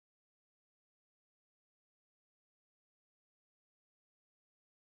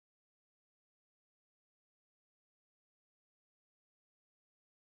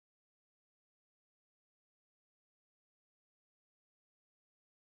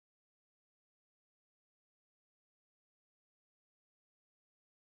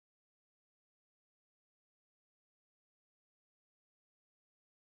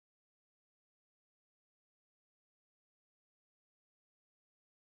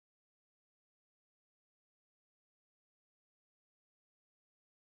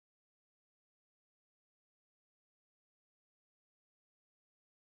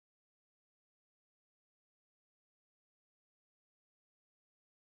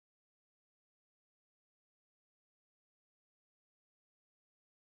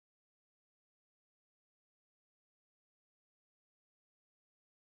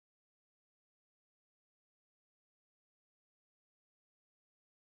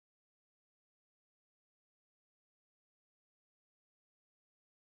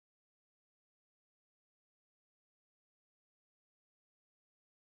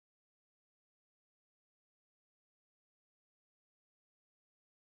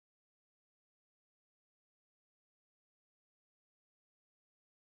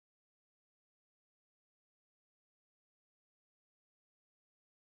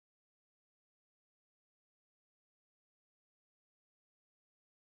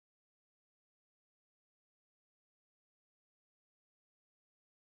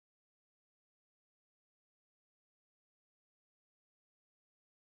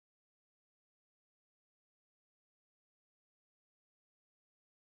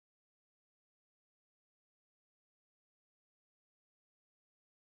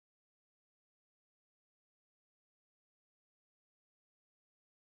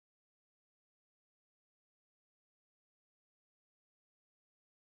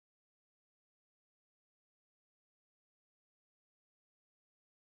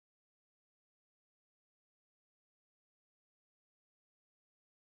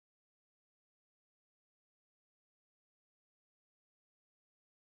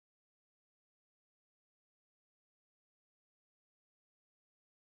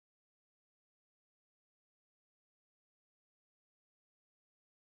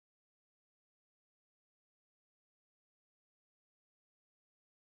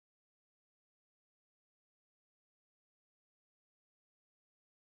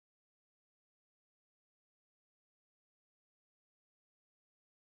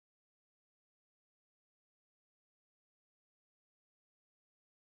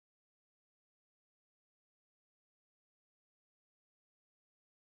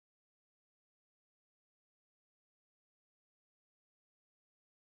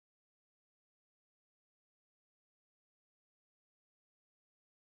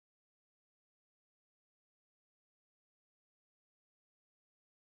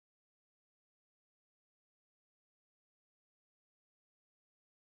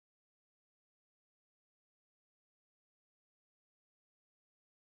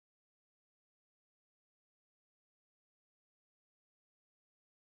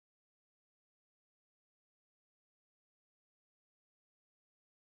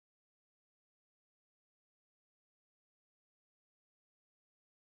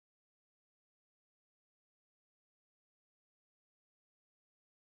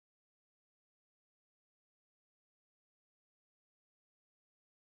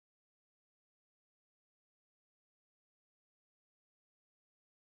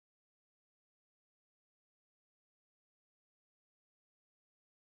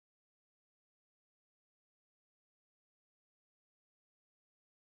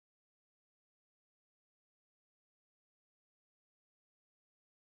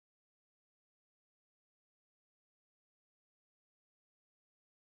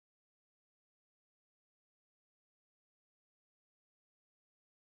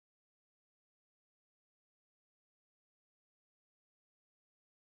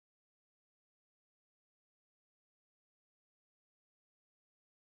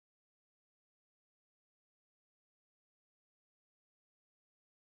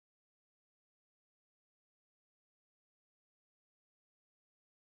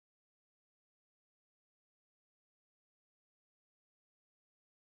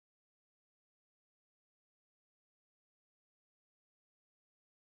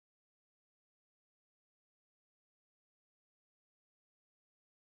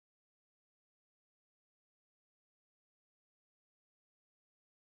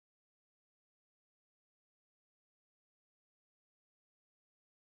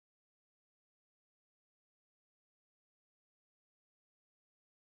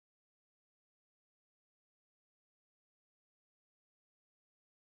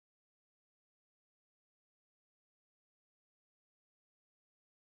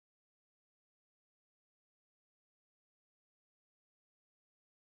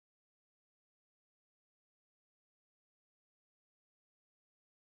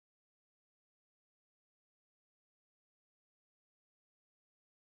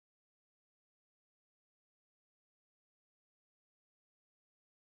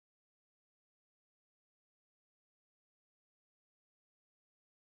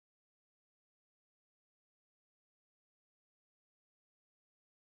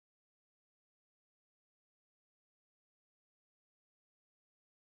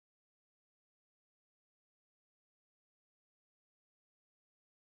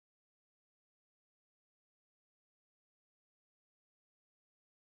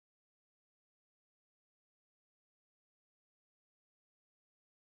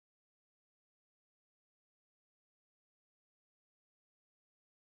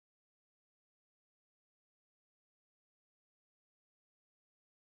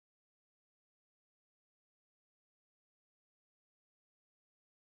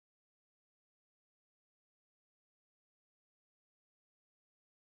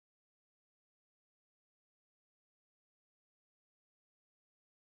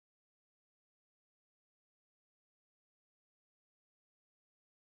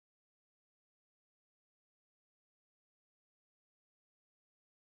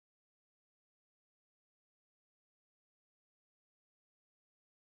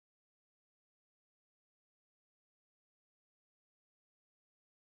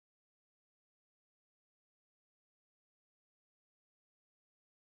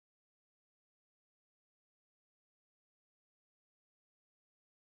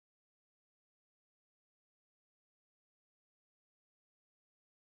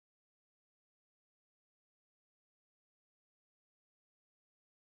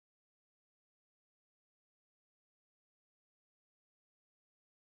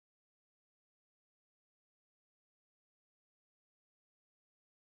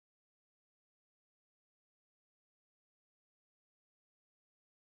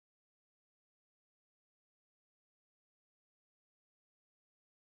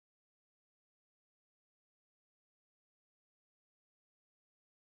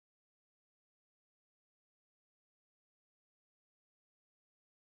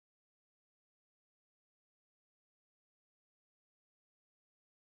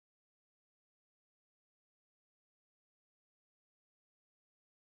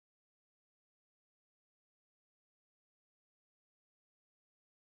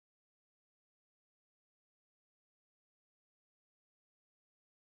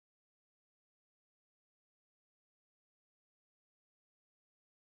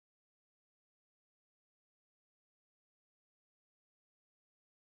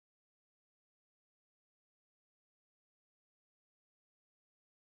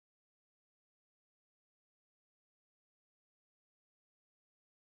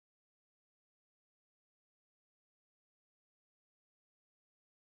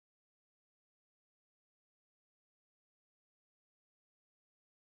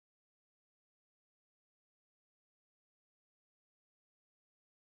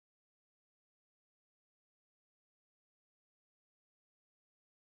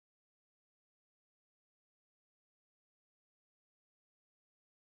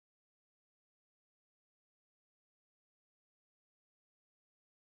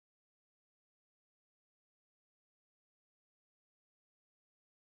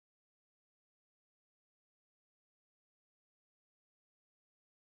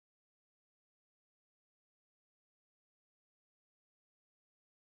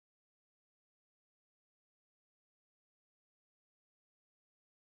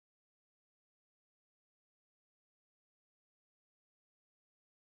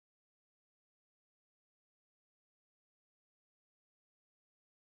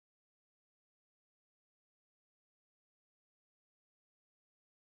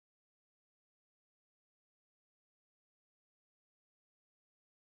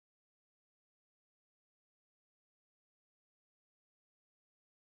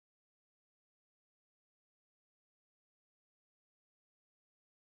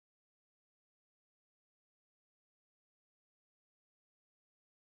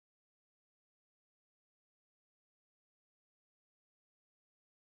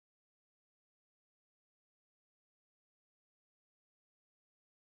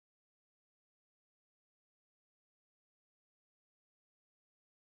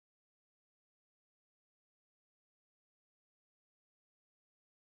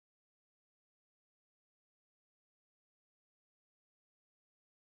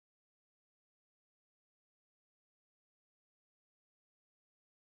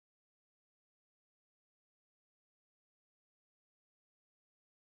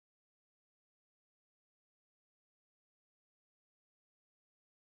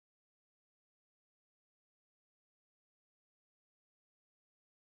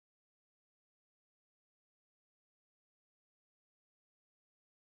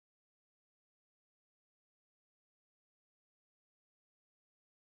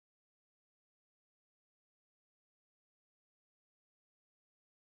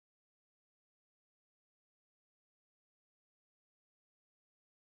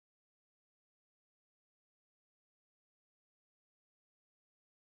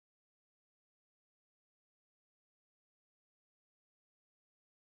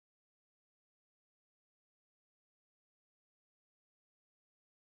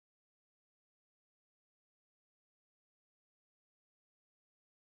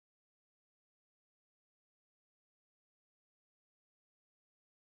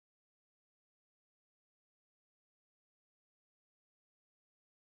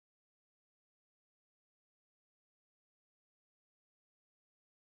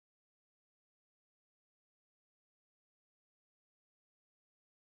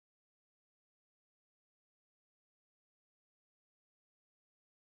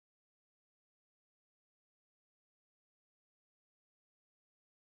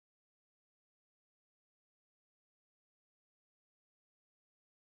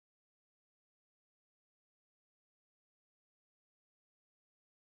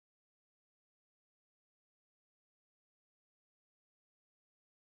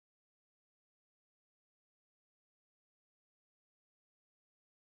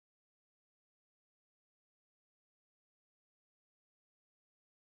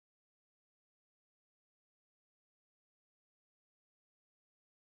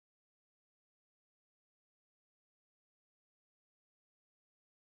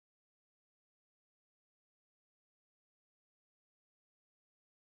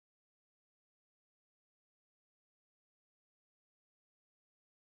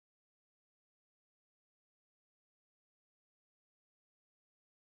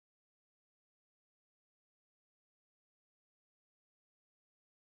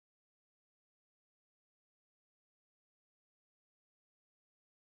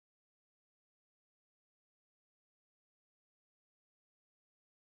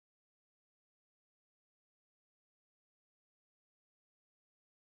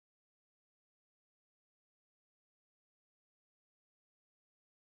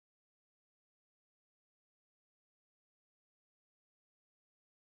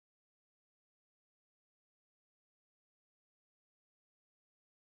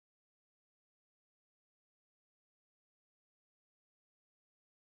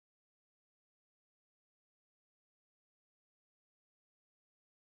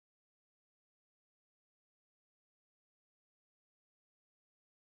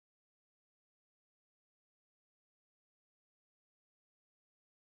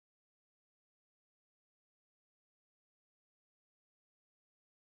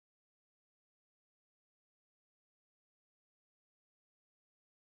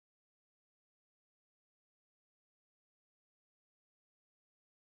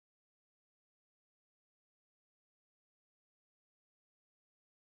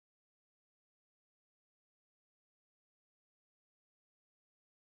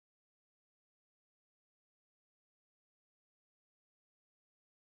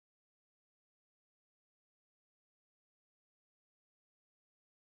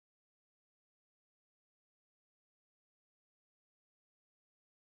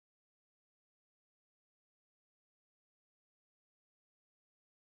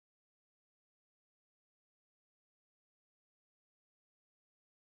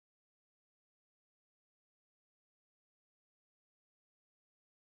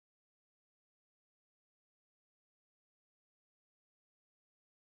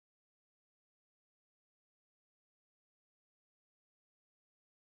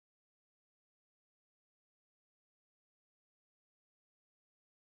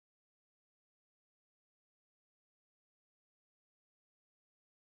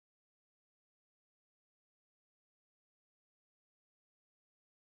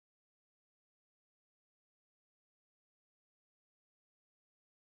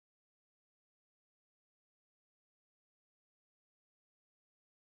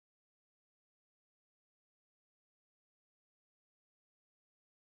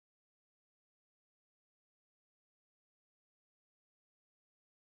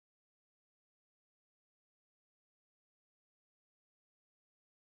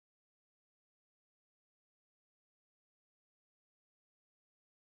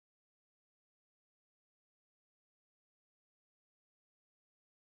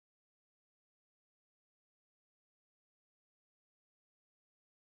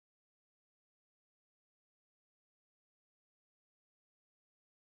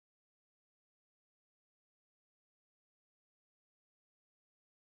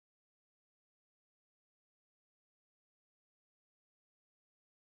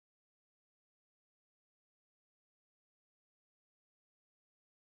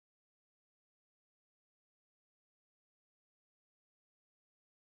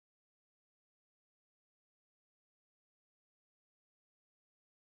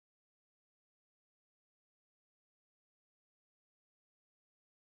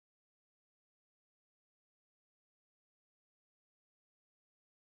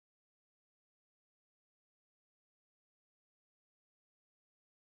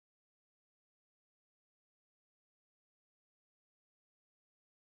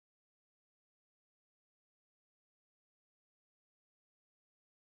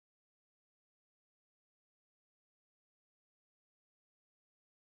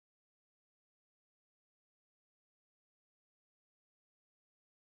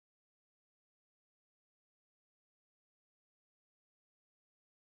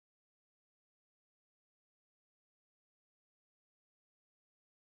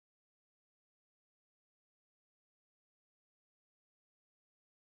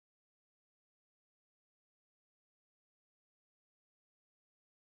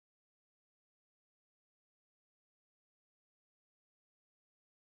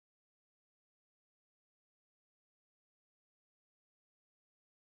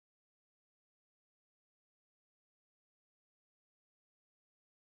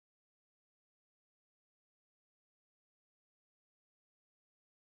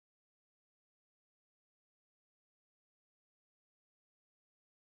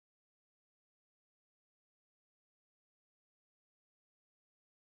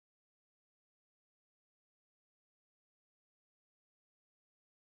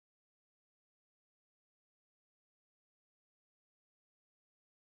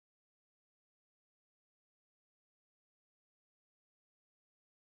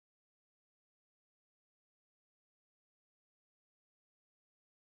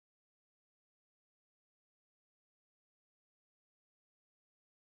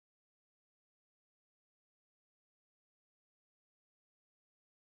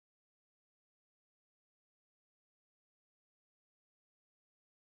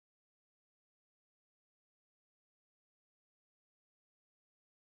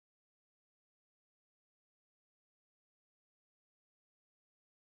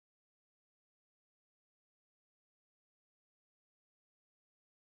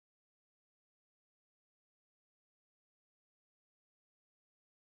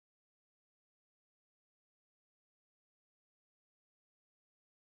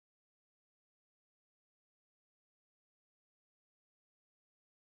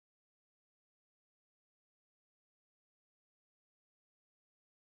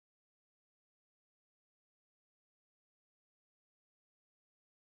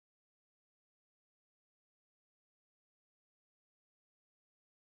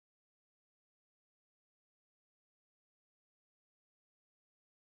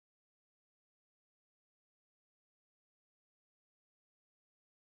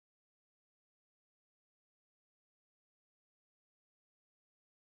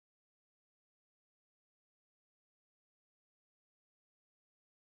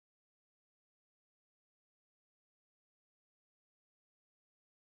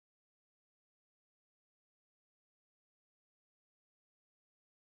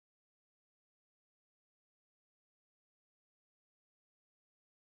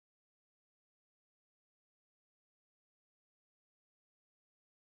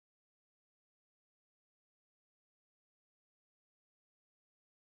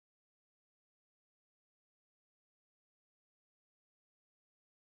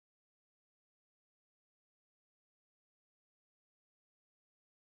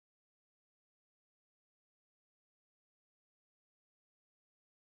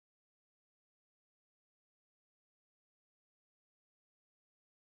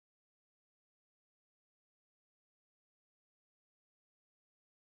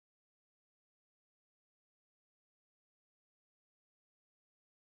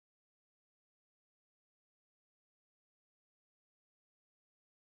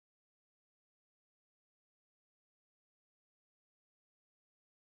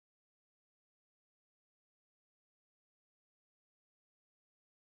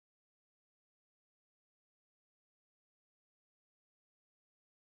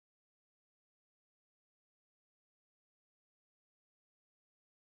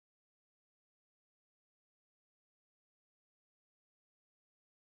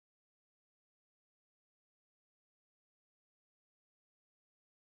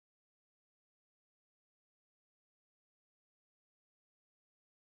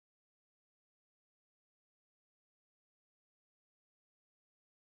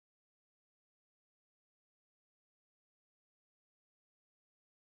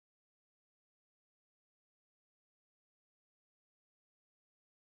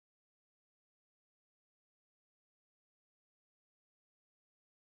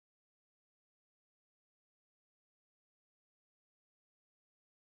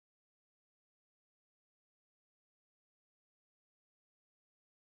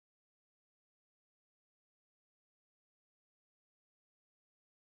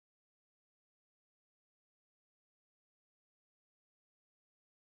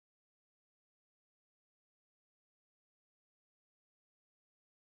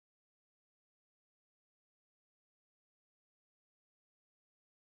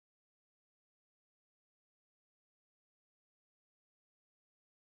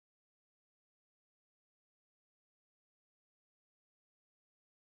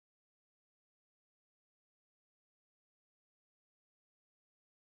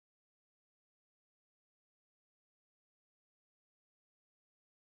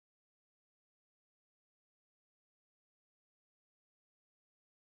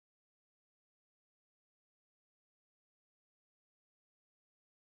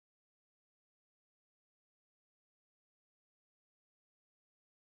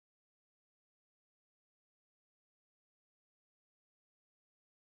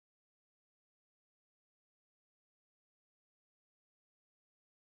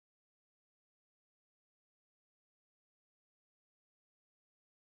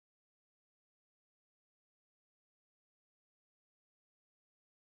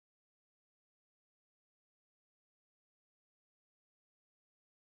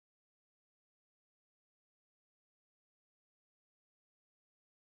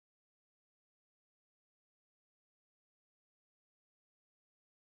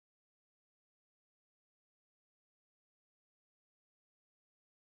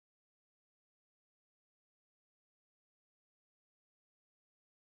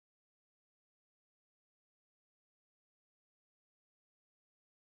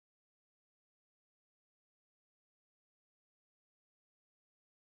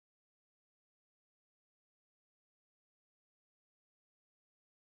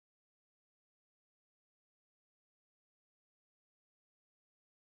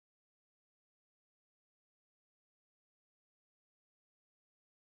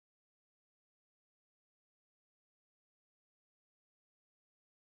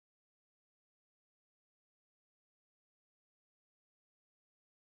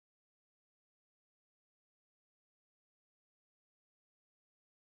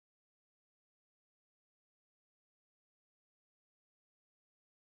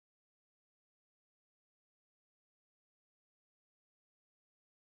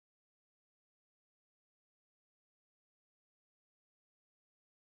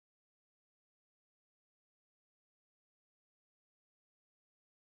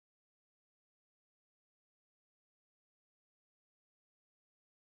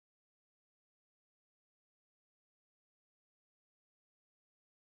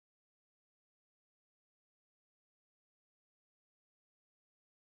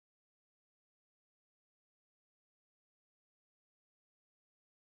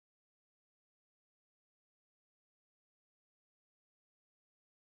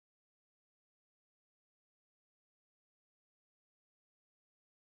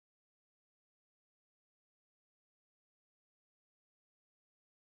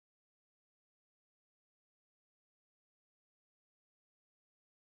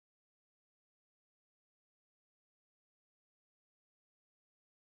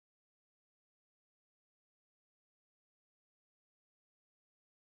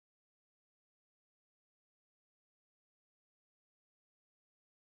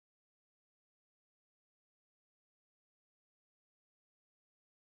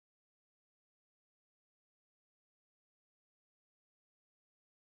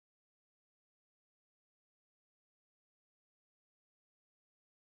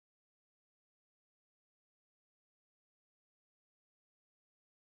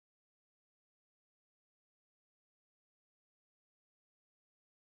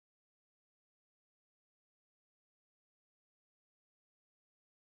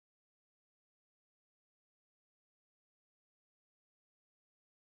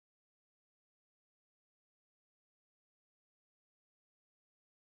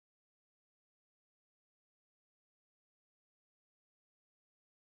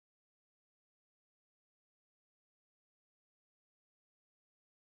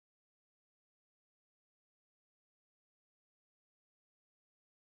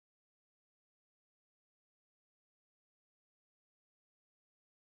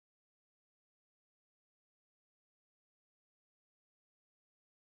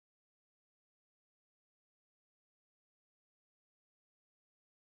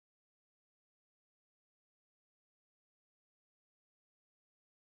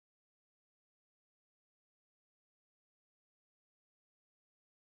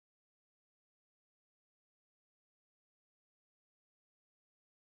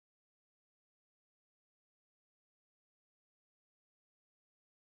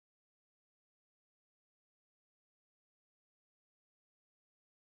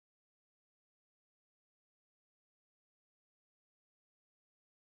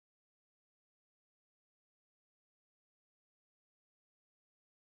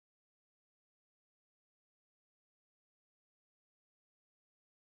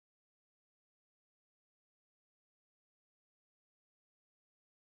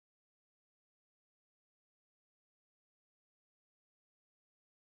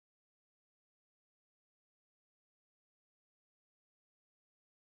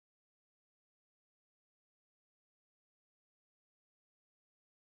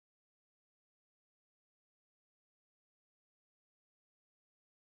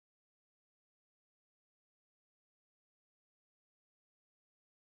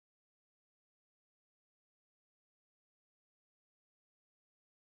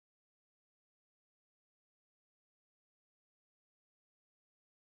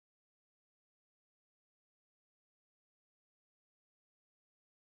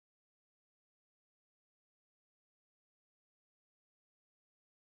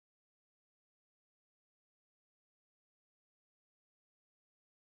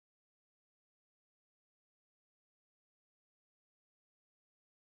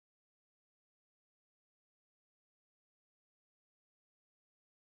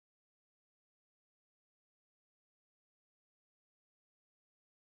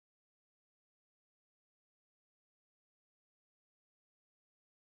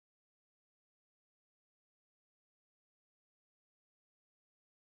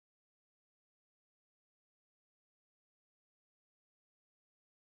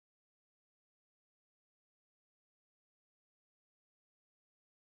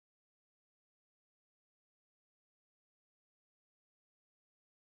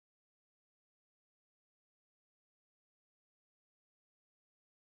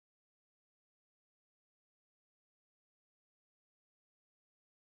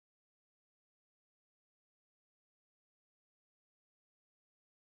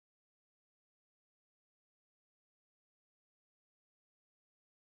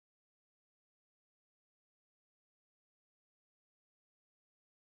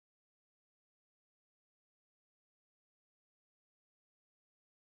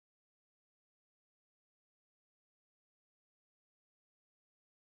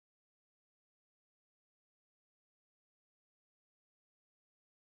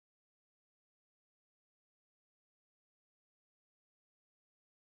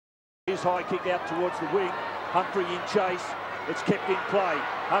His high kick out towards the wing. Humphrey in chase. It's kept in play.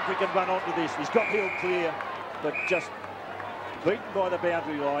 Humphrey can run onto this. He's got Hill clear, but just beaten by the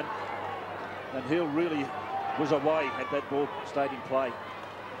boundary line. And Hill really was away had that ball stayed in play.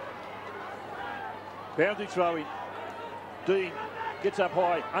 Boundary throw in. Dean gets up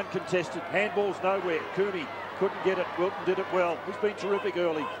high, uncontested. Handball's nowhere. Cooney couldn't get it. Wilton did it well. He's been terrific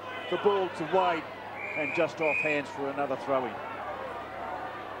early. The ball to Wade and just off hands for another throw in.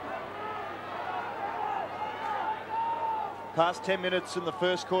 Past 10 minutes in the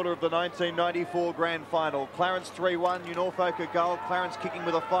first quarter of the 1994 grand final. Clarence 3-1, New Norfolk a goal. Clarence kicking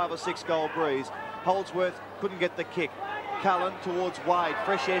with a 5 or 6 goal breeze. Holdsworth couldn't get the kick. Cullen towards Wade.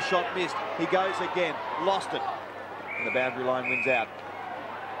 Fresh air shot missed. He goes again. Lost it. And the boundary line wins out.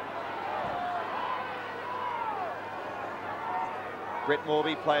 Brett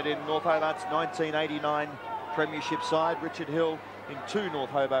Morby played in North Hobart's 1989 premiership side. Richard Hill in 2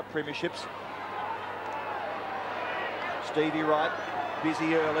 North Hobart premierships. Stevie Wright,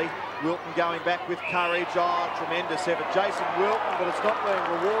 busy early. Wilton going back with courage. Oh, tremendous effort. Jason Wilton, but it's not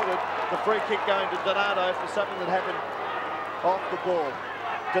being rewarded. The free kick going to Donato for something that happened off the ball.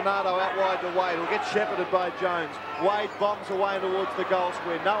 Donato out wide to Wade. He'll get shepherded by Jones. Wade bombs away towards the goal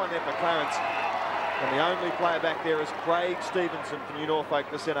square. No one there for Clarence. And the only player back there is Craig Stevenson for New Norfolk,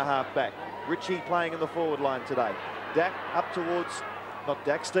 the centre-half back. Ritchie playing in the forward line today. Dak up towards... Not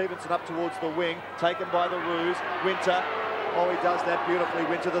Dak, Stevenson up towards the wing, taken by the Roos. Winter, oh, he does that beautifully.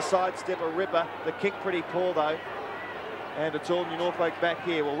 Winter, the sidestep, a ripper. The kick pretty poor, though. And it's all New Norfolk back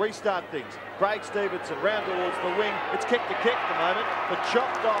here. We'll restart things. Craig Stevenson round towards the wing. It's kick to kick at the moment, but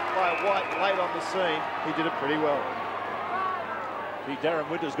chopped off by White late on the scene. He did it pretty well. Gee, Darren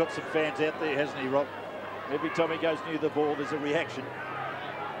Winter's got some fans out there, hasn't he, Rob? Every time he goes near the ball, there's a reaction.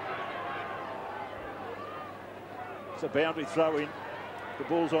 It's a boundary throw in. The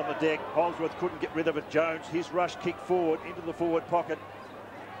ball's on the deck. Holdsworth couldn't get rid of it. Jones, his rush kick forward into the forward pocket.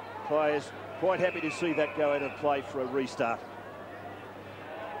 Players quite happy to see that go out of play for a restart.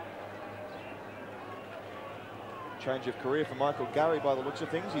 Change of career for Michael Gurry by the looks of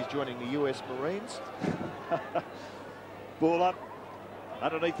things. He's joining the US Marines. Ball up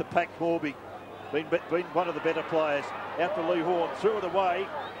underneath the pack. Morby been one of the better players. Out to Lee Horn, threw it away.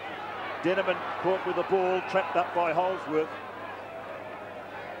 Denneman caught with the ball, trapped up by Holdsworth.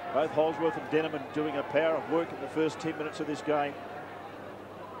 Both Holdsworth and Denneman doing a power of work in the first 10 minutes of this game.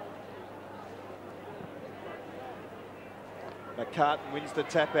 McCartan wins the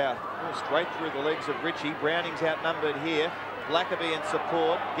tap out. Oh, straight through the legs of Ritchie. Browning's outnumbered here. Blackaby in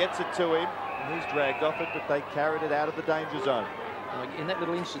support, gets it to him. And he's dragged off it, but they carried it out of the danger zone. In that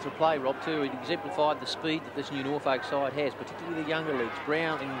little instance of play, Rob, too, it exemplified the speed that this New Norfolk side has, particularly the younger leagues.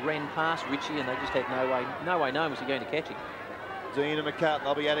 Browning ran past Ritchie and they just had no way known was he going to catch him. Dean and McCartan,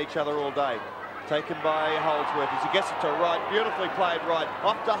 they'll be at each other all day. Taken by Holdsworth as he gets it to Wright. Beautifully played Wright.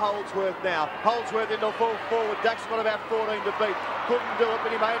 Off to Holdsworth now. Holdsworth into full forward. Duck's got about 14 to beat. Couldn't do it,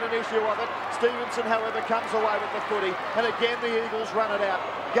 but he made an issue of it. Stevenson, however, comes away with the footy. And again, the Eagles run it out.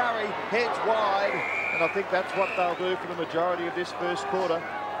 Gurry heads wide. And I think that's what they'll do for the majority of this first quarter,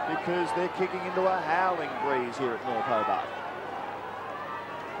 because they're kicking into a howling breeze here at North Hobart.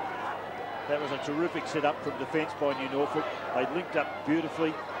 That was a terrific setup from defence by New Norfolk. They linked up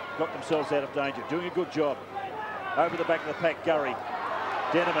beautifully, got themselves out of danger, doing a good job. Over the back of the pack, Gurry.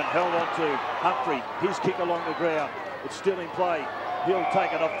 Denneman held on to Humphrey. His kick along the ground. It's still in play. Hill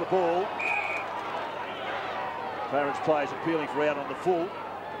taken off the ball. Clarence players appealing for out on the full.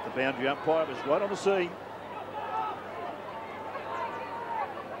 The boundary umpire was right on the scene.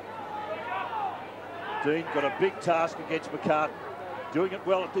 Dean got a big task against McCartan. Doing it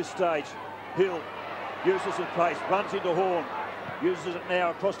well at this stage. Hill uses his pace, runs into Horn, uses it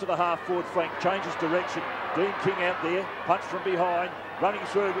now across to the half-forward flank, changes direction. Dean King out there, punch from behind. Running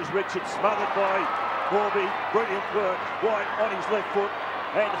through was Richard, smothered by Morby. Brilliant work. White on his left foot,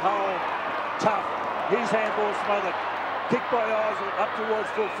 and Hull, tough. His handball smothered. Kick by Eisel up towards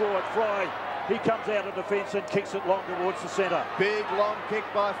full forward. Fry, he comes out of defence and kicks it long towards the centre. Big long kick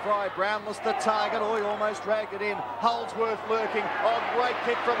by Fry. Brownless the target. Oh, he almost dragged it in. Holdsworth lurking. Oh, great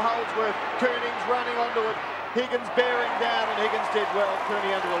kick from Holdsworth. Koenig's running onto it. Higgins bearing down, and Higgins did well.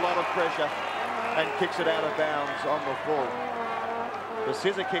 Cooney under a lot of pressure and kicks it out of bounds on the full. The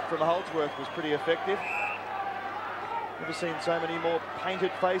scissor kick from Holdsworth was pretty effective. Never seen so many more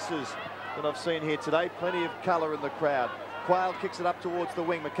painted faces than I've seen here today. Plenty of colour in the crowd. Quayle kicks it up towards the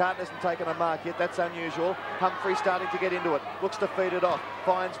wing. McCartan hasn't taken a mark yet. That's unusual. Humphrey starting to get into it. Looks to feed it off.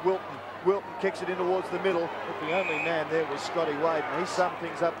 Finds Wilton. Wilton kicks it in towards the middle. But the only man there was Scotty Wade. And he summed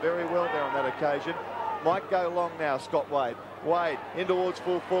things up very well there on that occasion. Might go long now, Scott Wade. Wade in towards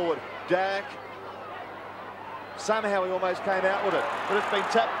full forward. Dak. Somehow he almost came out with it, but it's been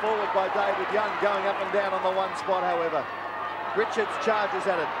tapped forward by David Young, going up and down on the one spot, however. Richards charges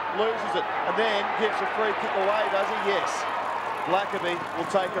at it, loses it, and then gives a free kick away, does he? Yes. Blackaby will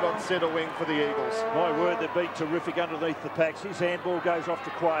take it on centre wing for the Eagles. My word, they've been terrific underneath the packs. His handball goes off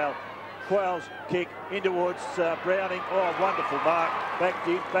to Quayle. Quayle's kick in towards Browning. Oh, wonderful mark. Backed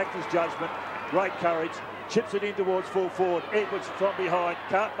in, backed his judgment. Great courage. Chips it in towards full forward. Edwards from behind.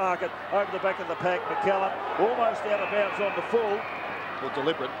 Can't mark it. Over the back of the pack. McCallum almost out of bounds on the full. Well,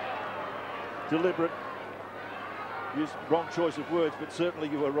 deliberate. Deliberate. Used wrong choice of words, but certainly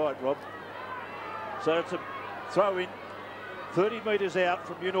you were right, Rob. So it's a throw in. 30 metres out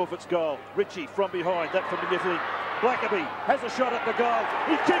from New Norfolk's goal. Ritchie from behind. That from the midfield. Blackaby has a shot at the goal.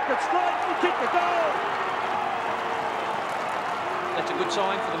 He kicked it straight. He kicked the goal. That's a good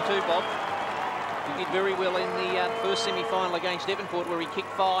sign for them too, Bob. He did very well in the first semi-final against Devonport, where he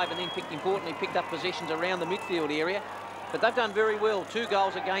kicked 5 and then importantly picked up possessions around the midfield area. But they've done very well. 2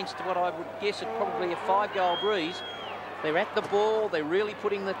 goals against what I would guess is probably a 5-goal breeze. They're at the ball. They're really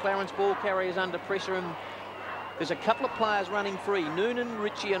putting the Clarence ball carriers under pressure, and there's a couple of players running free. Noonan,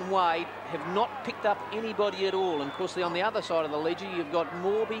 Ritchie and Wade have not picked up anybody at all. And of course, on the other side of the ledger, you've got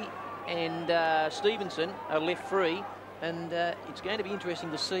Morby and Stevenson are left free. And it's going to be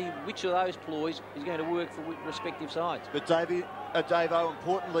interesting to see which of those ploys is going to work for respective sides. But Dave,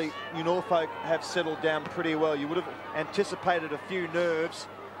 importantly, New Norfolk have settled down pretty well. You would have anticipated a few nerves,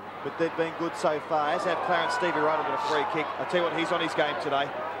 but they've been good so far. As have Clarence. Stevie Ryder with a free kick. I tell you what, he's on his game today.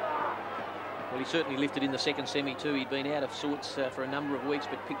 Well, he certainly lifted in the second semi too. He'd been out of sorts for a number of weeks,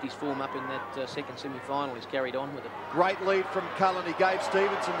 but picked his form up in that second semi-final. He's carried on with it. Great lead from Cullen. He gave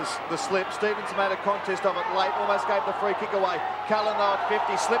Stevenson the slip. Stevenson made a contest of it late, almost gave the free kick away. Cullen, though, at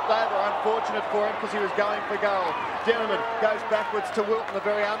 50, slipped over. Unfortunate for him because he was going for goal. Gentleman goes backwards to Wilton, a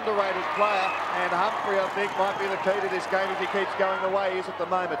very underrated player. And Humphrey, I think, might be the key to this game if he keeps going the way he is at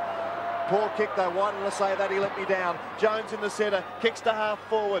the moment. Poor kick though, why didn't I say that? He let me down. Jones in the centre, kicks to half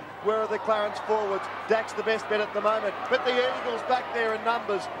forward. Where are the Clarence forwards? Dak's the best bet at the moment, but the Eagles back there in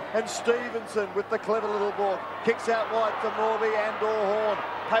numbers, and Stevenson with the clever little ball kicks out wide to Morby and or Horn.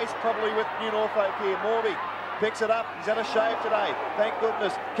 Pace probably with New Norfolk here. Morby picks it up. He's had a shave today, thank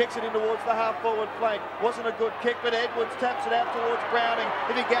goodness. Kicks it in towards the half forward flank. Wasn't a good kick, but Edwards taps it out towards Browning.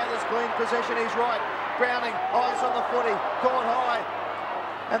 If he gathers clean possession, he's right. Browning, eyes on the footy, caught high.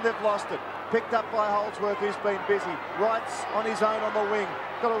 And they've lost it. Picked up by Holdsworth, who's been busy. Wright's on his own on the wing.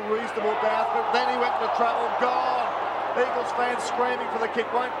 Got a reasonable bounce, but then he went into trouble. Gone! Eagles fans screaming for the kick,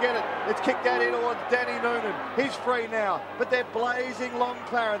 won't get it. It's kicked out in towards Danny Noonan. He's free now, but they're blazing long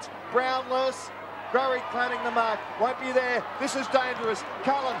Clarence. Brownless, Grory claiming the mark. Won't be there. This is dangerous.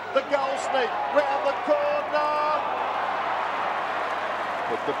 Cullen, the goal sneak. Round the corner.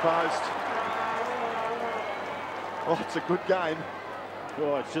 Hit the post. Oh, it's a good game.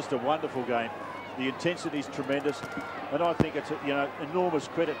 Oh, it's just a wonderful game. The intensity is tremendous, and I think it's enormous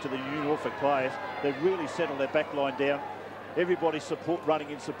credit to the New Norfolk players. They've really settled their back line down. Everybody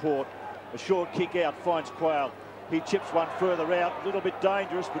running in support. A short kick out finds Quayle. He chips one further out, a little bit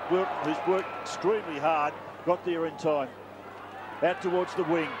dangerous, but Wilton, who's worked extremely hard, got there in time. Out towards the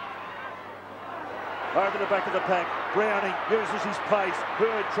wing. Over the back of the pack. Browning uses his pace.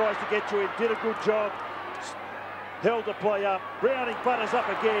 Bird tries to get to him. Did a good job. Held the play up. Browning butters up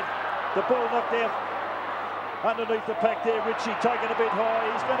again. The ball knocked out underneath the pack there. Ritchie taken a bit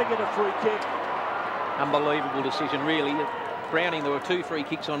high. He's going to get a free kick. Unbelievable decision, really. Browning, there were 2 free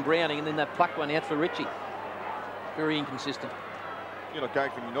kicks on Browning, and then they plucked one out for Ritchie. Very inconsistent. You're not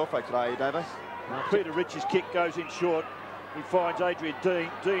going for New Norfolk today, are you, Davo? No. Peter Ritchie's kick goes in short. He finds Adrian Dean.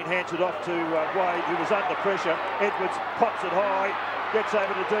 Dean hands it off to Wade, who was under pressure. Edwards pops it high. Gets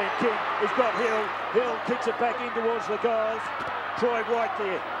over to Dean King. He's got Hill. Hill kicks it back in towards the goals. Troy right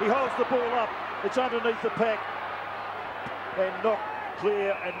there. He holds the ball up. It's underneath the pack. And knocked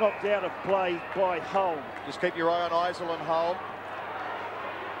clear and knocked out of play by Holm. Just keep your eye on Eisel and Holm.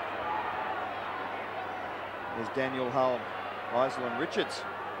 There's Daniel Holm. Eisel and Richards.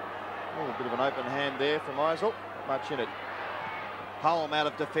 Oh, a bit of an open hand there from Eisel. Much in it. Holm out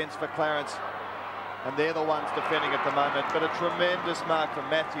of defence for Clarence. And they're the ones defending at the moment, but a tremendous mark from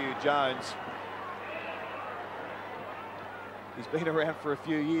Matthew Jones. He's been around for a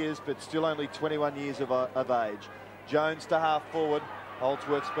few years, but still only 21 years of age. Jones to half forward.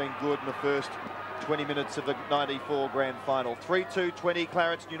 Holdsworth's been good in the first 20 minutes of the 94 grand final. 3-2-20,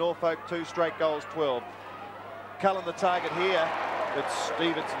 Clarence, New Norfolk, 2 straight goals, 12. Cullen the target here, but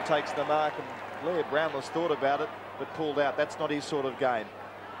Stevenson takes the mark, and Blair Brownless thought about it, but pulled out. That's not his sort of game.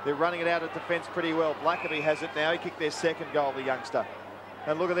 They're running it out of defence pretty well. Blackaby has it now. He kicked their second goal, the youngster.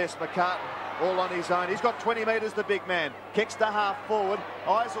 And look at this, McCartan, all on his own. He's got 20 metres, the big man. Kicks to half forward.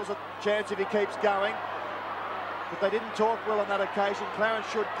 Eisel's a chance if he keeps going. But they didn't talk well on that occasion. Clarence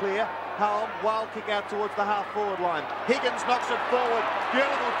should clear. Helm, wild kick out towards the half-forward line. Higgins knocks it forward.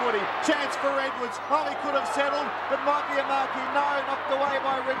 Beautiful footy. Chance for Edwards. Oh, he could have settled, but might be a marquee. No, knocked away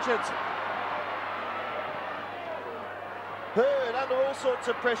by Richards. Hurd under all sorts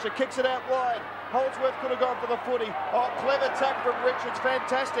of pressure. Kicks it out wide. Holdsworth could have gone for the footy. Oh, clever tap from Richards.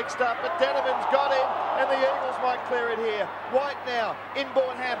 Fantastic stuff. But Denneman's got him, and the Eagles might clear it here. White now.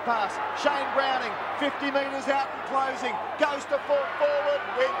 Inboard hand pass. Shane Browning, 50 metres out and closing. Goes to full forward.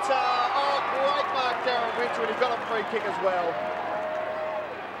 Winter. Oh, great mark, Darren Winter, and he got a free kick as well.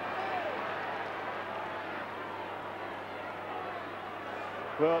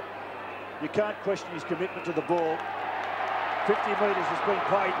 Well, you can't question his commitment to the ball. 50 metres has been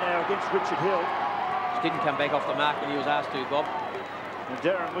played now against Richard Hill. Just didn't come back off the mark when he was asked to, Bob. And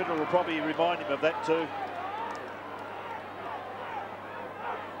Darren Winter will probably remind him of that too.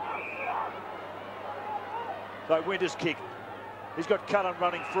 So Winter's kick. He's got Cullen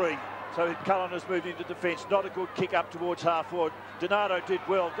running free. So Cullen has moved into defence. Not a good kick up towards half forward. Donato did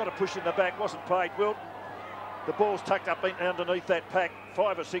well. Got a push in the back. Wasn't paid. Wilton. The ball's tucked up underneath that pack.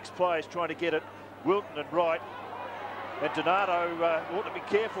 5 or 6 players trying to get it. Wilton and Wright. And Donato ought to be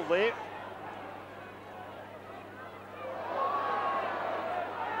careful there.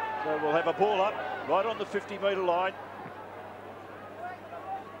 So we'll have a ball up right on the 50-metre line.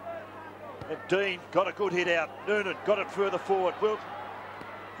 And Dean got a good hit out. Noonan got it further forward. Wilton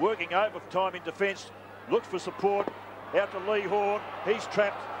working over time in defence. Looks for support. Out to Lee Horn. He's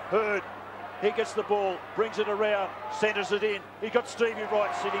trapped. Hurd. He gets the ball, brings it around, centres it in. He got Stevie Wright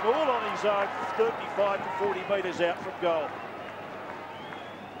sitting all on his own, 35 to 40 metres out from goal.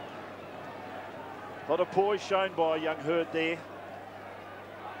 A lot of poise shown by young Hurd there.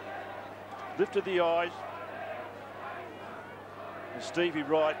 Lifted the eyes. And Stevie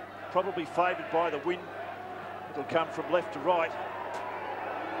Wright, probably favoured by the wind. It'll come from left to right.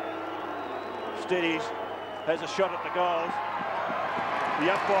 Steadies, has a shot at the goals.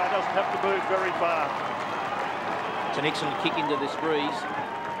 The umpire doesn't have to move very far. It's an excellent kick into this breeze.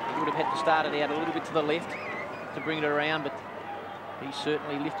 He would have had to start it out a little bit to the left to bring it around, but he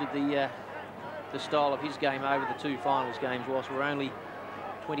certainly lifted the style of his game over the 2 finals games. Whilst we're only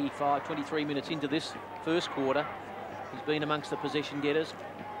 23 minutes into this first quarter, he's been amongst the possession getters.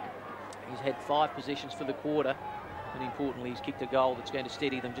 He's had 5 possessions for the quarter, and importantly, he's kicked a goal that's going to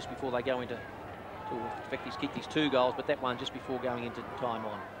steady them just before they go into. In fact, he's kicked his 2 goals, but that one just before going into time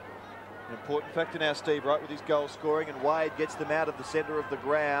on. An important factor now, Steve Wright, with his goal scoring, and Wade gets them out of the centre of the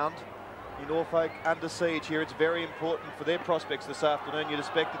ground. In Norfolk under siege here. It's very important for their prospects this afternoon. You'd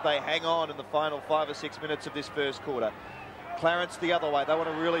expect that they hang on in the final 5 or 6 minutes of this first quarter. Clarence the other way. They want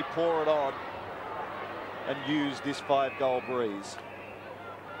to really pour it on and use this 5-goal breeze.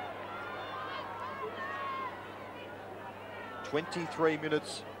 23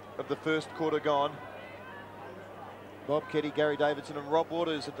 minutes of the first quarter gone. Bob Ketty, Gary Davidson and Rob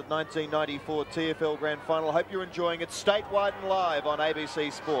Waters at the 1994 TFL Grand Final. I hope you're enjoying it statewide and live on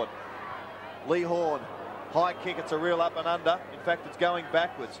ABC Sport. Lee Horn, high kick, it's a real up and under. In fact, it's going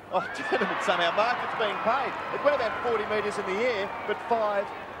backwards. Oh, Denneman somehow marked, it's being paid. It went about 40 metres in the air, but 5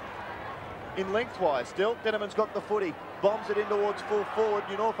 in lengthwise still. Denneman's got the footy, bombs it in towards full forward.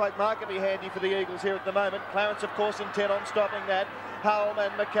 New Norfolk market be handy for the Eagles here at the moment. Clarence, of course, intent on stopping that. Helm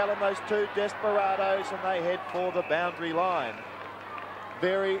and McCallum, those 2 desperados, and they head for the boundary line.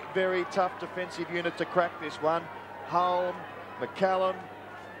 Very, very tough defensive unit to crack this one. Helm, McCallum,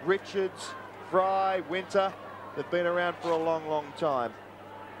 Richards, Fry, Winter. They've been around for a long, long time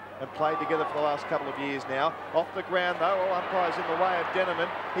and played together for the last couple of years now. Off the ground, though, all umpires in the way of Denneman.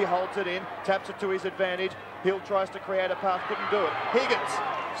 He holds it in, taps it to his advantage. Hill tries to create a pass, couldn't do it. Higgins,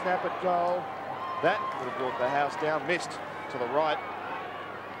 snap at goal. That would have brought the house down, missed to the right.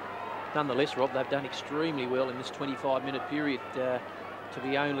 Nonetheless, Rob, they've done extremely well in this 25-minute period to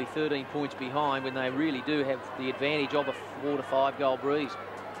be only 13 points behind when they really do have the advantage of a 4 to 5 goal breeze.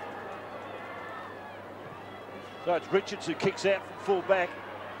 So it's Richards who kicks out from full back.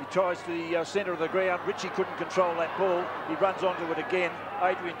 He tries the centre of the ground. Richie couldn't control that ball. He runs onto it again.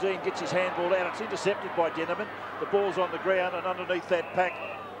 Adrian Dean gets his handball out. It's intercepted by Denneman. The ball's on the ground, and underneath that pack,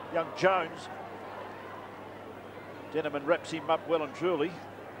 young Jones. Denneman wraps him up well and truly.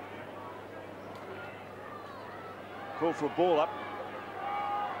 Call for a ball up.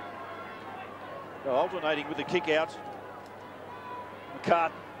 They're alternating with the kick out.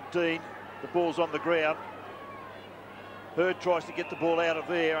 McCartan, Dean, the ball's on the ground. Hurd tries to get the ball out of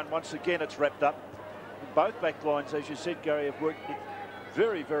there, and once again it's wrapped up. Both back lines, as you said, Gary, have worked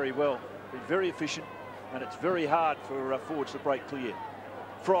very, very well. Been very efficient, and it's very hard for forwards to break clear.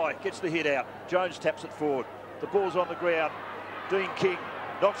 Fry gets the hit out. Jones taps it forward. The ball's on the ground. Dean King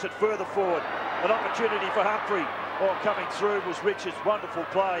knocks it further forward. An opportunity for Humphrey. Oh, coming through was Richards. Wonderful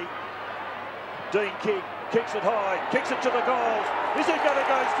play. Dean King kicks it high, kicks it to the goals. Is it going to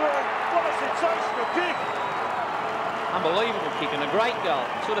go through? What a sensational kick! Unbelievable kick and a great goal.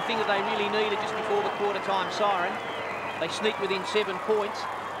 The sort of thing that they really needed just before the quarter-time siren. They sneaked within 7 points.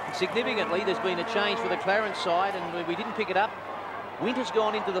 And significantly, there's been a change for the Clarence side, and we didn't pick it up. Winter's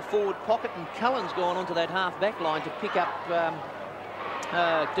gone into the forward pocket, and Cullen's gone onto that half-back line to pick up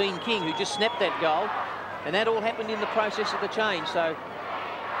Dean King, who just snapped that goal. And that all happened in the process of the change. So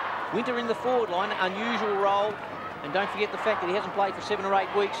Winter in the forward line, unusual role. And don't forget the fact that he hasn't played for 7 or 8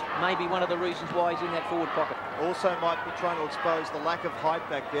 weeks, may be one of the reasons why he's in that forward pocket. Also might be trying to expose the lack of height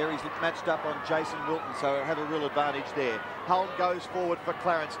back there. He's matched up on Jason Wilton, so he'll have a real advantage there. Hulme goes forward for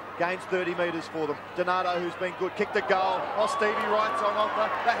Clarence, gains 30 metres for them. Donato, who's been good, kicked a goal. Oh, Stevie Wright's on offer.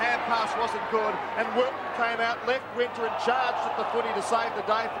 The hand pass wasn't good, and Wilton came out, left Winter and charged at the footy to save the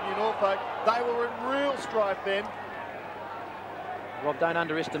day for New Norfolk. They were in real strife then. Rob, don't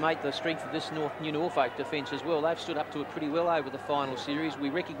underestimate the strength of this New Norfolk defence as well. They've stood up to it pretty well over the final series.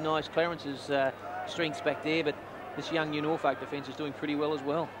 We recognise Clarence's strengths back there, but this young New Norfolk defence is doing pretty well as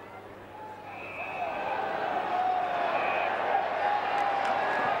well.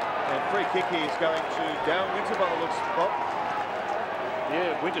 And free kick here is going to Darren Winter by the looks of Bob.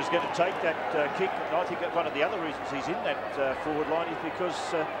 Yeah, Winter's going to take that kick, and I think that one of the other reasons he's in that forward line is because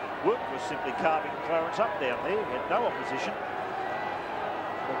Wilton was simply carving Clarence up down there. He had no opposition.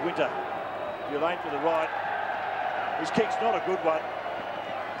 But Winter, Elaine to the right. His kick's not a good one.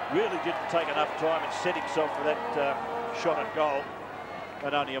 Really didn't take enough time and set himself for that shot at goal,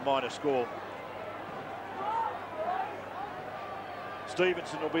 and only a minor score.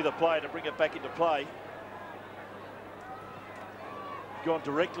 Stevenson will be the player to bring it back into play. Gone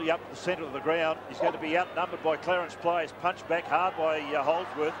directly up the centre of the ground. He's going to be outnumbered by Clarence players. Punched back hard by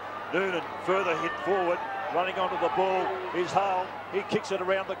Holdsworth. Noonan further hit forward. Running onto the ball is Hull. He kicks it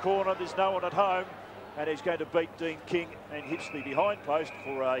around the corner. There's no one at home. And he's going to beat Dean King and hits the behind post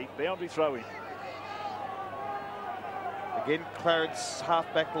for a boundary throw-in. Again, Clarence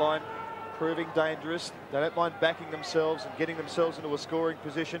half-back line proving dangerous. They don't mind backing themselves and getting themselves into a scoring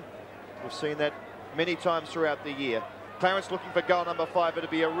position. We've seen that many times throughout the year. Clarence looking for goal number 5. It'll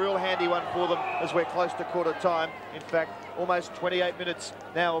be a real handy one for them as we're close to quarter time. In fact, almost 28 minutes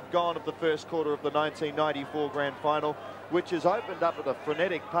now have gone of the first quarter of the 1994 grand final, which has opened up at a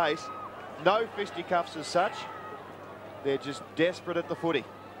frenetic pace. No fisticuffs as such. They're just desperate at the footy.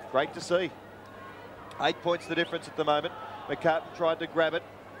 Great to see. 8 points the difference at the moment. McCartan tried to grab it.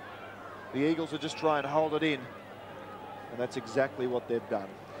 The Eagles are just trying to hold it in. And that's exactly what they've done.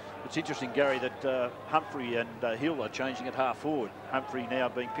 It's interesting, Gary, that Humphrey and Hill are changing at half forward. Humphrey now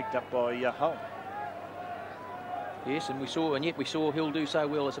being picked up by Hull. Yes, and yet we saw Hill do so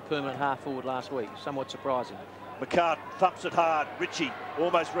well as a permanent half forward last week. Somewhat surprising. McCartan thumps it hard. Ritchie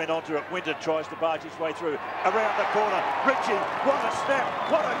almost ran onto it. Winter tries to barge his way through. Around the corner. Ritchie, what a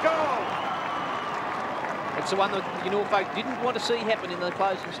snap, what a goal! It's the one that New Norfolk didn't want to see happen in the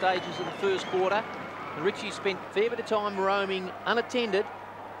closing stages of the first quarter. And Ritchie spent a fair bit of time roaming unattended.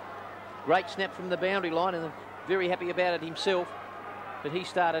 Great snap from the boundary line, and very happy about it himself. But he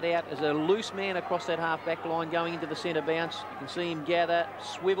started out as a loose man across that half-back line going into the centre bounce. You can see him gather,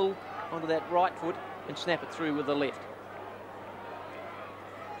 swivel onto that right foot and snap it through with the left.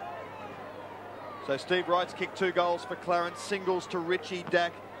 So Steve Wright's kicked 2 goals for Clarence, singles to Ritchie,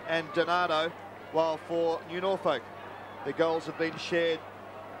 Dack and Donato, while for New Norfolk, the goals have been shared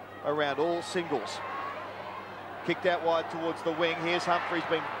around all singles. Kicked out wide towards the wing. Here's Humphrey's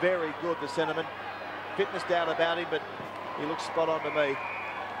been very good, the centreman. Fitness doubt about him, but he looks spot on to me.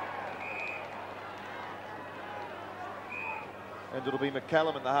 And it'll be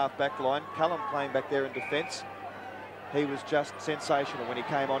McCallum in the half-back line. Callum playing back there in defence. He was just sensational when he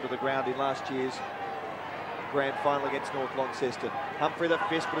came onto the ground in last year's grand final against North Launceston. Humphrey the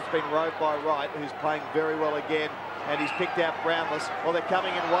fist, but it's been rowed by Wright, who's playing very well again. And he's picked out Brownless. Well, they're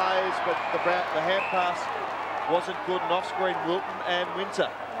coming in waves, but the hand pass wasn't good, and off-screen Wilton and Winter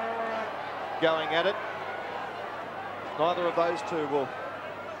going at it. Neither of those two will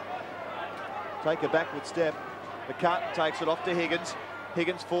take a backward step. McCartan takes it off to Higgins.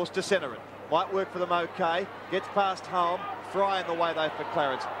 Higgins forced to centre it. Might work for them okay. Gets past Hulme. Fry in the way though for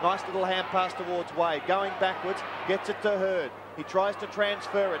Clarence. Nice little hand pass towards Wade. Going backwards. Gets it to Hurd. He tries to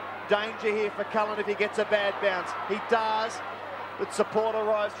transfer it. danger here for Cullen if he gets a bad bounce. He does, but support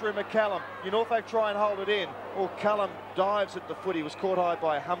arrives through McCallum. New Norfolk try and hold it in. Or Cullen dives at the foot. He was caught high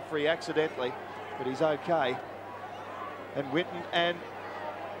by Humphrey accidentally, but he's okay. And Winter and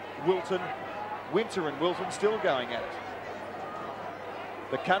Wilton still going at it.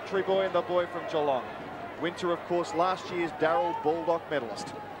 The country boy and the boy from Geelong. Winter, of course, last year's Darrell Baldock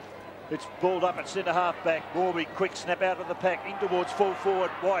medalist. It's balled up at centre-half back. Morby, quick snap out of the pack, in towards full forward.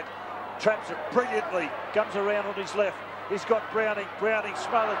 White traps it brilliantly, comes around on his left. He's got Browning. Browning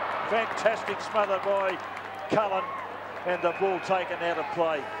smothered. Fantastic smother by Cullen. And the ball taken out of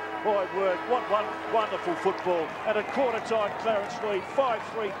play. My word, what wonderful football. And at quarter time, Clarence lead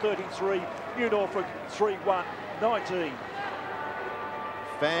 5-3-33. New Norfolk 3-1-19.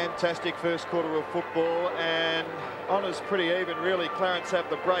 Fantastic first quarter of football, and honours pretty even, really. Clarence have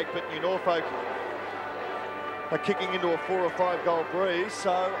the break, but New Norfolk are kicking into a 4 or 5 goal breeze,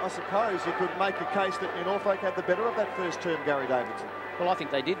 so I suppose you could make a case that New Norfolk had the better of that first term, Gary Davidson. Well, I think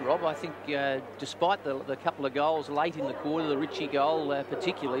they did, Rob. I think despite the couple of goals late in the quarter, the Ritchie goal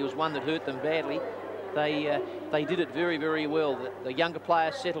particularly was one that hurt them badly. They did it very, very well. The younger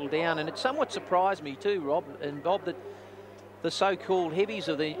players settled down, and it somewhat surprised me too, Rob and Bob, that the so-called heavies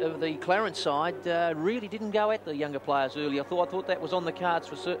of the Clarence side really didn't go at the younger players early. I thought that was on the cards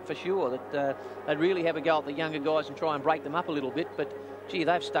for sure, that they'd really have a go at the younger guys and try and break them up a little bit. But, gee,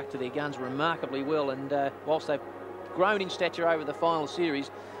 they've stuck to their guns remarkably well. And whilst they've grown in stature over the final series,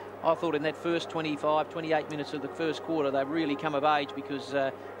 I thought in that first 25, 28 minutes of the first quarter, they've really come of age, because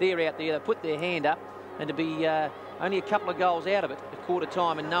they're out there, they put their hand up, and to be only a couple of goals out of it at quarter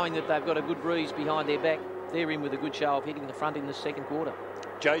time, and knowing that they've got a good breeze behind their back, they're in with a good show of hitting the front in the second quarter.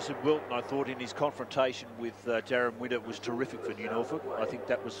 Jason Wilton, I thought, in his confrontation with Darren Winter was terrific for New Norfolk. I think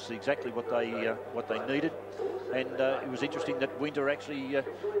that was exactly what they needed, and it was interesting that Winter actually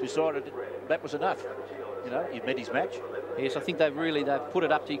decided that was enough. You know, he met his match. Yes, I think they've put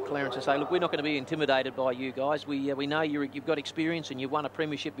it up to Clarence and say, look, we're not going to be intimidated by you guys. We know you've got experience and you've won a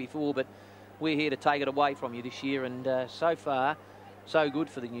premiership before, but we're here to take it away from you this year. And so far, so good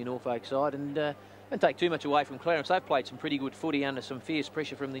for the New Norfolk side. And don't take too much away from Clarence. They've played some pretty good footy under some fierce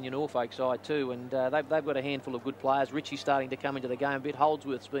pressure from the New Norfolk side too, and they've got a handful of good players. Ritchie's starting to come into the game a bit.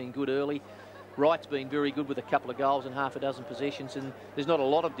 Holdsworth's been good early. Wright's been very good with a couple of goals and half a dozen possessions, and there's not a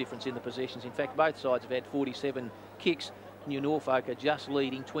lot of difference in the possessions. In fact, both sides have had 47 kicks. New Norfolk are just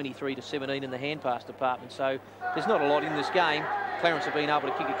leading 23-17 in the hand pass department, so there's not a lot in this game. Clarence have been able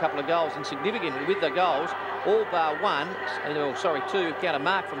to kick a couple of goals, and significantly with the goals, all bar two, count a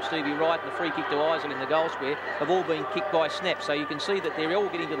mark from Stevie Wright and the free kick to Eisel in the goal square, have all been kicked by snaps. So you can see that they're all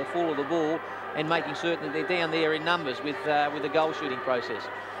getting to the fall of the ball and making certain that they're down there in numbers with the goal shooting process.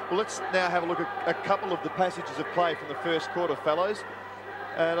 Well, let's now have a look at a couple of the passages of play from the first quarter, fellows.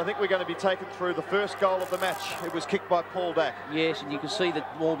 And I think we're going to be taken through the first goal of the match. It was kicked by Paul Dack. Yes, and you can see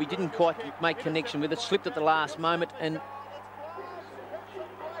that Morby didn't quite make connection with it, slipped at the last moment, and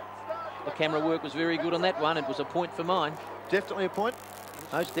the camera work was very good on that one. It was a point for mine. Definitely a point?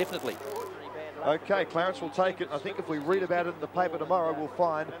 Most definitely. OK, Clarence will take it. I think if we read about it in the paper tomorrow, we'll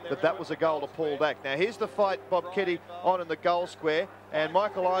find that that was a goal to Paul Dack. Now, here's the fight, Bob Ketty on in the goal square, and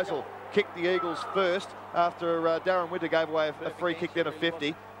Michael Eisel kicked the Eagles first after Darren Winter gave away a free kick then of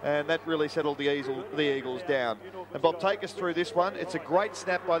 50, and that really settled the Eagles down. And Bob, take us through this one. It's a great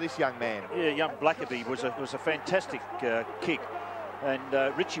snap by this young man. Yeah, young Blackaby was a fantastic kick,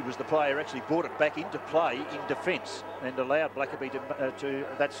 and Ritchie was the player who actually brought it back into play in defence and allowed Blackaby to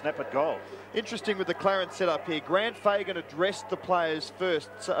that snap at goal. Interesting with the Clarence setup here. Grant Fagan addressed the players first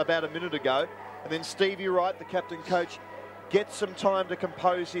about a minute ago, and then Stevie Wright, the captain coach, gets some time to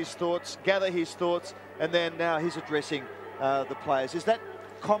compose his thoughts, gather his thoughts, and then now he's addressing the players. Is that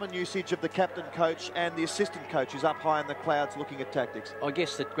common usage of the captain coach and the assistant coach who's up high in the clouds looking at tactics? I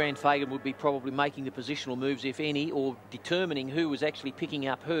guess that Grant Fagan would be probably making the positional moves, if any, or determining who was actually picking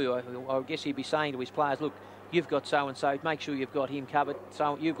up who. I guess he'd be saying to his players, look, you've got so-and-so, make sure you've got him covered,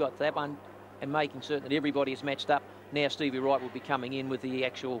 so you've got that one, and making certain that everybody is matched up. Now Stevie Wright will be coming in with the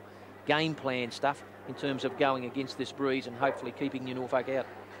actual game plan stuff in terms of going against this breeze and hopefully keeping New Norfolk out.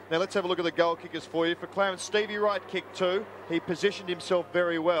 Now let's have a look at the goal kickers for you. For Clarence, Stevie Wright kicked two. He positioned himself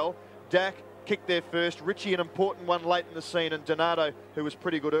very well. Dack kicked there first. Ritchie, an important one late in the scene, and Donato, who was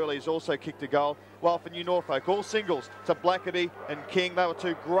pretty good early, has also kicked a goal. While for New Norfolk, all singles to Blackaby and King. They were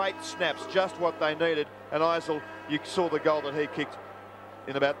two great snaps, just what they needed. And Eisel, you saw the goal that he kicked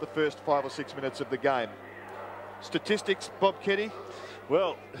in about the first 5 or 6 minutes of the game. Statistics, Bob Ketty?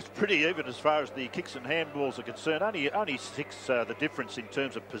 Well, it's pretty even as far as the kicks and handballs are concerned. Only 6 the difference in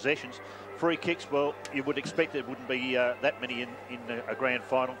terms of possessions. Free kicks, well, you would expect there wouldn't be that many in a grand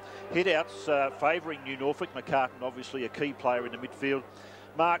final. Hit-outs favouring New Norfolk. McCartan, obviously a key player in the midfield.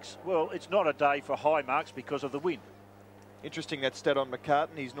 Marks, well, it's not a day for high marks because of the win. Interesting that stat on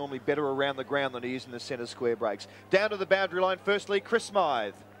McCartan. He's normally better around the ground than he is in the centre square breaks. Down to the boundary line, firstly, Chris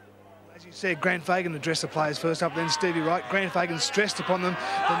Smythe. As you said, Grant Fagan addressed the players first up, then Stevie Wright. Grant Fagan stressed upon them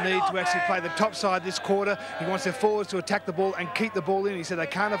the need to actually play the top side this quarter. He wants their forwards to attack the ball and keep the ball in. He said they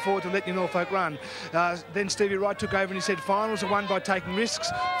can't afford to let New Norfolk run. Then Stevie Wright took over and he said finals are won by taking risks.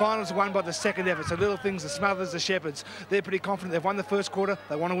 Finals are won by the second effort. So little things, the Smothers, the Shepherds, they're pretty confident. They've won the first quarter.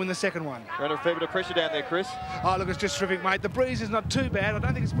 They want to win the second one. Under a fair bit of pressure down there, Chris. Oh, look, it's just terrific, mate. The breeze is not too bad. I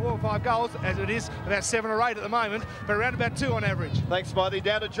don't think it's 4 or 5 goals, as it is about 7 or 8 at the moment, but around about 2 on average. Thanks, Smythe.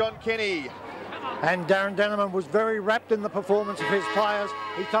 Down to John Kenny. And Darren Denneman was very wrapped in the performance of his players.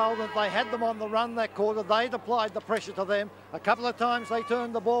 He told them they had them on the run that quarter. They'd applied the pressure to them. A couple of times they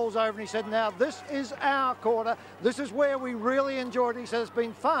turned the balls over and he said, now this is our quarter. This is where we really enjoyed it. He said it's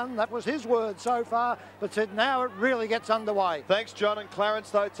been fun. That was his word so far, but said now it really gets underway. Thanks, John. And Clarence,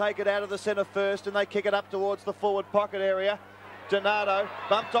 though, take it out of the centre first and they kick it up towards the forward pocket area. Donato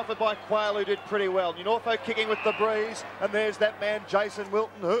bumped off it by Quayle, who did pretty well. New Norfolk kicking with the breeze, and there's that man, Jason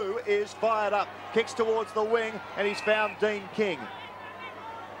Wilton, who is fired up. Kicks towards the wing, and he's found Dean King.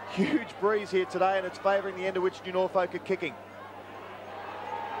 Huge breeze here today, and it's favouring the end of which New Norfolk are kicking.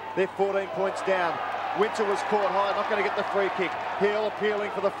 They're 14 points down. Winter was caught high, not going to get the free kick. Hill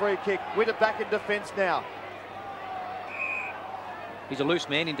appealing for the free kick. Winter back in defence now. He's a loose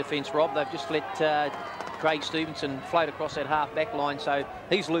man in defence, Rob. They've just let Craig Stevenson float across that half-back line, so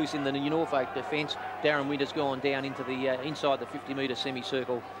he's loose in the New Norfolk defence. Darren Winter's gone down into the inside the 50-metre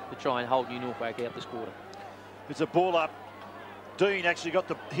semicircle to try and hold New Norfolk out this quarter. It's a ball up. Dean actually got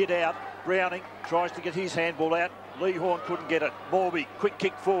the hit out. Browning tries to get his handball out. Lee Horn couldn't get it. Morby, quick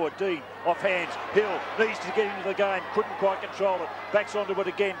kick forward. Dean off hands. Hill needs to get into the game. Couldn't quite control it. Backs onto it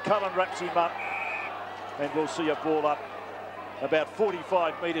again. Cullen wraps him up. And we'll see a ball up about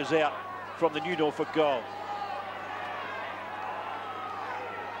 45 metres out from the New Norfolk goal.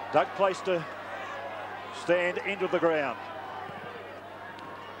 Doug placed a stand into the ground.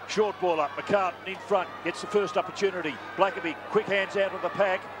 Short ball up. McCartan in front. Gets the first opportunity. Blackaby, quick hands out of the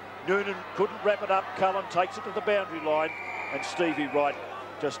pack. Noonan couldn't wrap it up. Cullen takes it to the boundary line. And Stevie Wright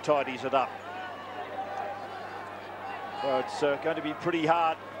just tidies it up. So it's going to be pretty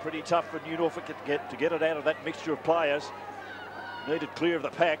hard, pretty tough for New Norfolk to get it out of that mixture of players. Needed clear of the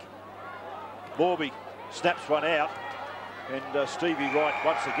pack. Morby snaps one out. And Stevie Wright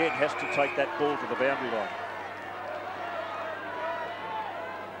once again has to take that ball to the boundary line.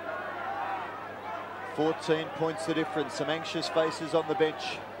 14 points the difference. Some anxious faces on the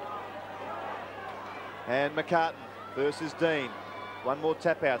bench. And McCartan versus Dean. One more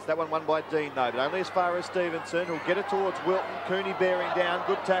tap outs. That one won by Dean though, but only as far as Stevenson, who'll get it towards Wilton. Cooney bearing down.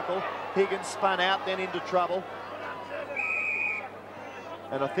 Good tackle. Higgins spun out, then into trouble.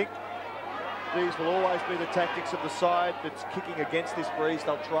 And I think these will always be the tactics of the side that's kicking against this breeze.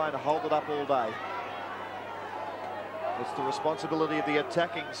 They'll try and hold it up all day. It's the responsibility of the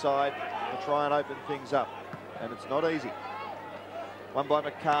attacking side to try and open things up. And it's not easy. One by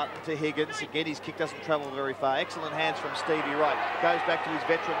McCartan to Higgins. Again, his kick doesn't travel very far. Excellent hands from Stevie Wright. Goes back to his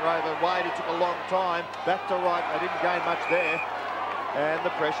veteran rover. Wade, it took a long time. Back to Wright. They didn't gain much there. And the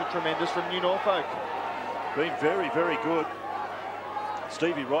pressure tremendous from New Norfolk. Been very, very good.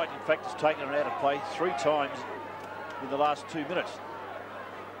 Stevie Wright, in fact, has taken it out of play 3 times in the last 2 minutes.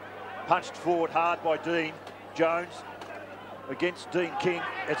 Punched forward hard by Dean. Jones against Dean King.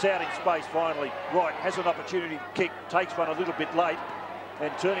 It's out in space finally. Wright has an opportunity to kick, takes one a little bit late,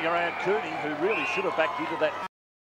 and turning around Cooney, who really should have backed into that